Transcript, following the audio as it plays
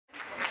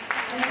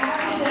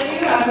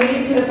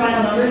waiting for the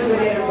final numbers. We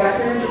had a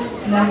record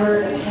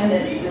number of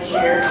attendance this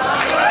year.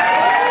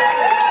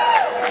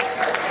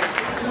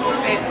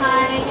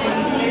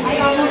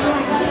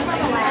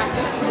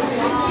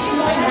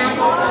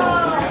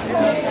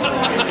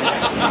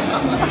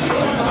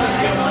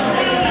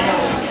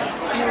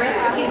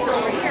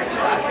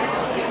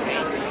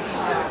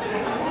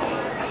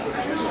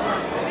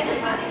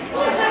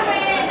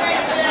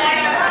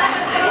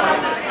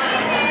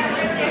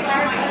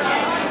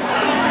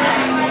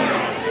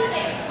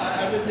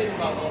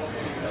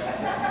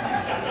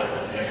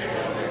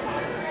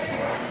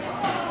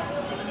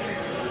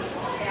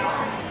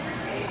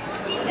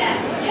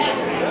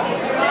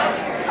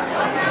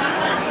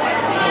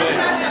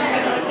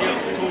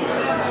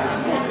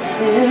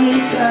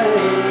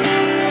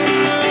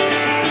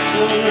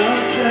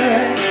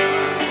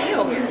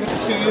 Good to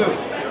see you.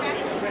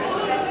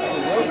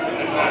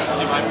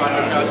 See my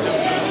final costume?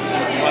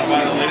 Want to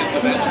buy the latest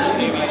Avengers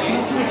DVD?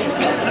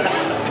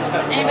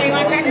 Anybody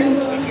want crackers?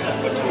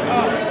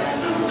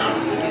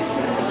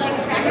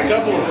 A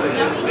couple of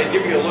them. They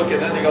give you a look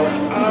and then they go,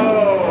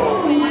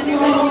 oh.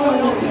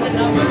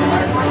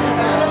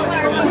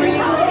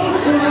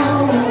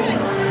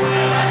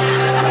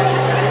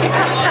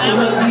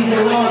 These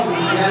are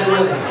rousing.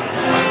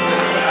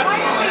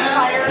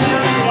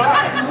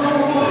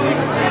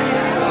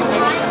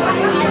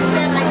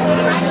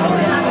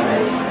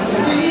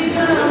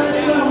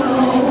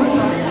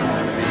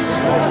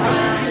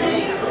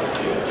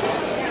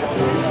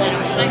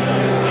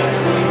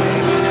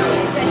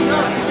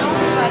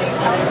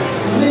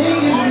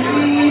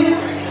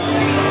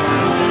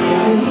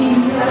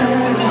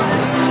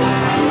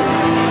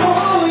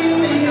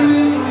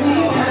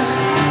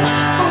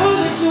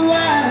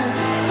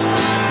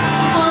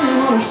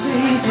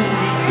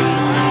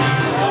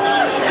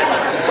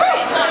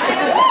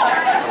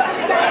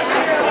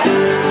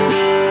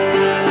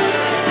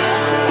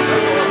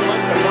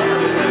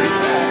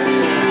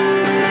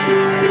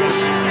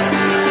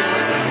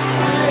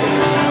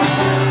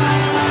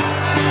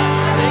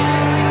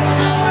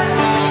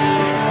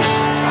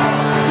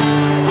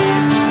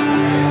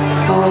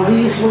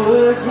 These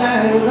words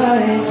I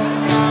write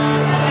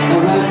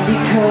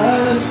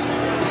because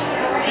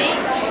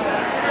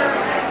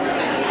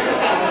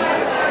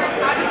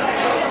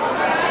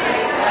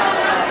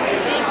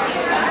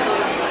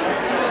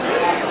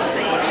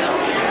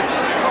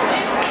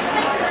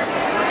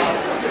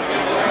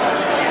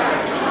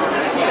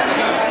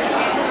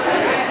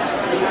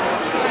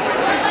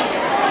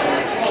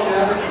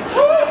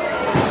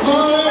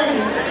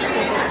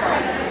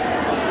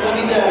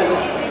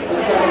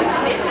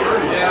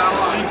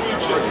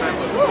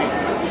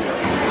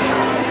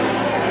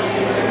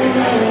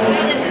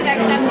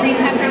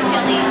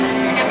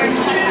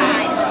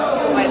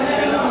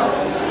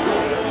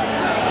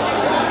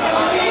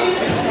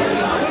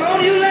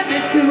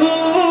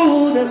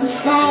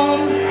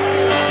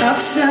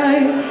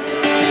outside,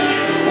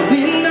 I've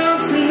been down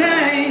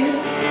tonight,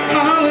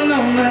 all in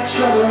all my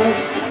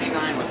troubles.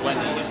 29 with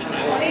Wendy.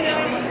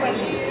 29 with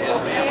Wendy. Yes,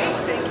 ma'am.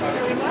 Thank you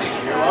very much.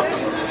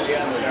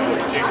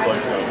 You're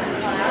welcome.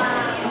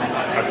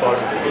 I thought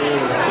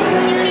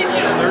 32,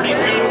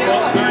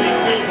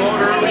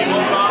 vote early,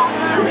 vote off.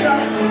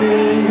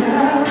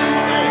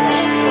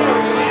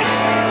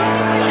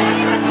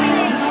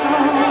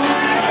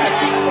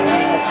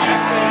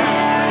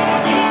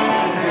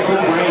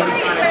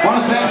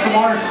 Some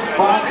more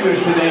sponsors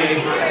today.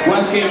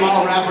 Westgate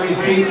Mall, Rafferty's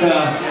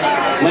Pizza,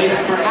 Lakes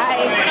for...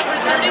 Hi. Number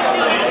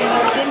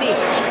 32, Cindy.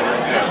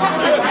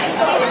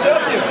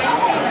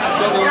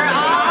 You're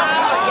all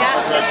out. Yeah.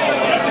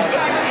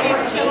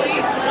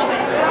 Chili's, a little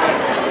bit.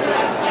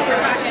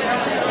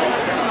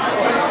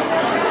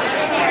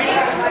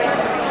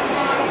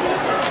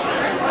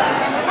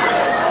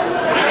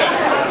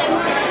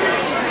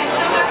 I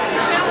still have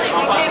some chili.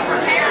 We came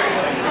prepared.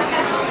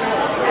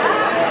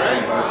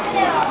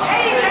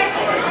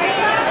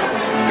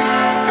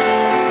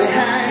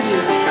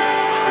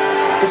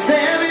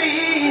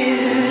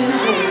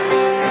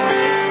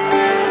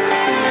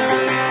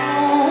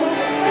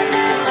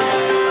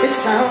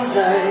 Sounds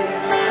like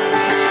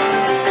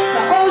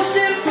the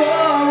ocean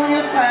for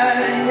your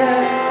fire.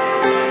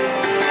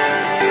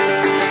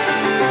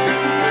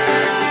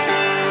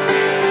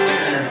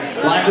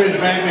 Blackridge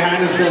Bank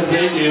behind us says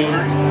they do.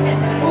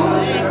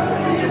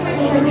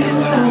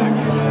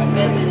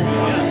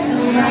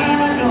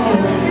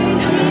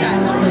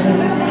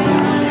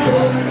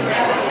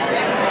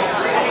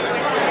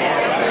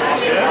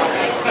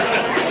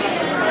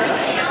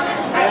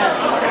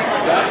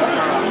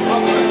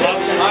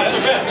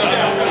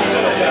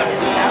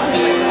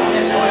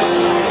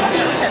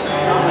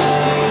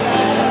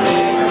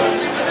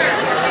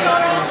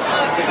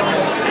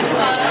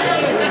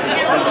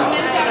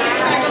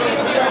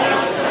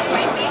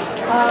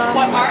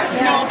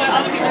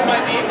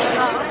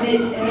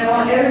 And I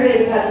want everybody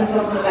to pat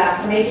themselves on the back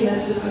for making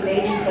this just an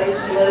amazing place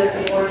to live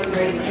and work and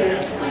raise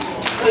kids.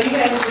 So you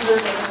guys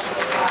deserve it.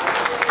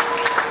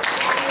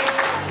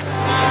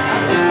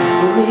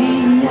 For me,